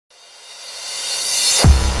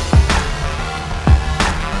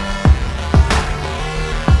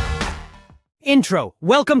Intro.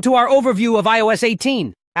 Welcome to our overview of iOS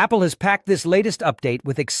 18. Apple has packed this latest update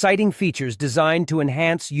with exciting features designed to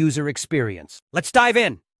enhance user experience. Let's dive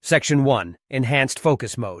in. Section 1. Enhanced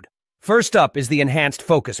Focus Mode. First up is the Enhanced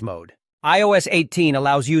Focus Mode. iOS 18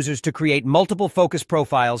 allows users to create multiple focus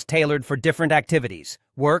profiles tailored for different activities,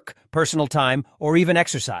 work, personal time, or even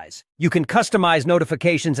exercise. You can customize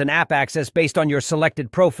notifications and app access based on your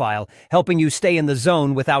selected profile, helping you stay in the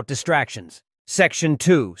zone without distractions. Section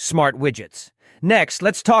 2. Smart Widgets. Next,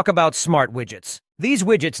 let's talk about smart widgets. These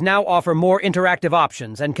widgets now offer more interactive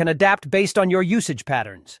options and can adapt based on your usage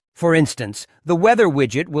patterns. For instance, the weather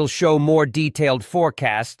widget will show more detailed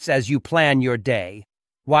forecasts as you plan your day,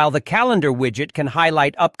 while the calendar widget can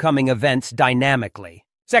highlight upcoming events dynamically.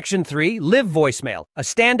 Section 3. Live Voicemail. A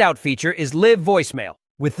standout feature is Live Voicemail.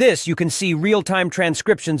 With this, you can see real-time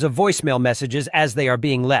transcriptions of voicemail messages as they are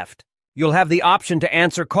being left. You'll have the option to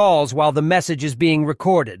answer calls while the message is being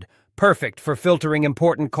recorded, perfect for filtering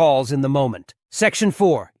important calls in the moment. Section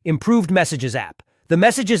 4. Improved Messages app. The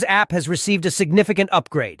Messages app has received a significant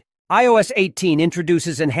upgrade. iOS 18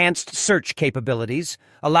 introduces enhanced search capabilities,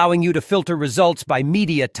 allowing you to filter results by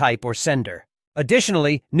media type or sender.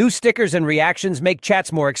 Additionally, new stickers and reactions make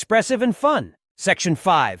chats more expressive and fun. Section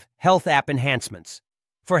 5. Health app enhancements.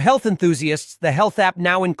 For health enthusiasts, the Health app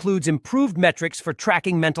now includes improved metrics for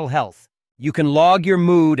tracking mental health. You can log your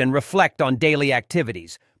mood and reflect on daily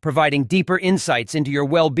activities, providing deeper insights into your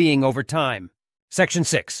well-being over time. Section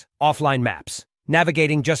 6. Offline Maps.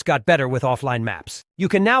 Navigating just got better with offline maps. You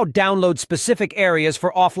can now download specific areas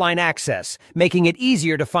for offline access, making it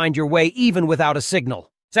easier to find your way even without a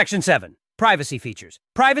signal. Section 7. Privacy features.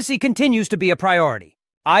 Privacy continues to be a priority.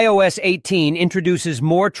 iOS 18 introduces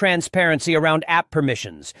more transparency around app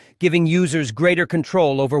permissions, giving users greater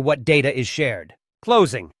control over what data is shared.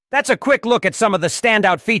 Closing. That's a quick look at some of the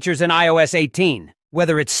standout features in iOS 18.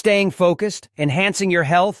 Whether it's staying focused, enhancing your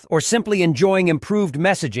health, or simply enjoying improved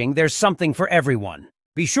messaging, there's something for everyone.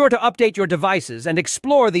 Be sure to update your devices and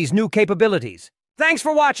explore these new capabilities. Thanks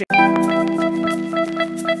for watching!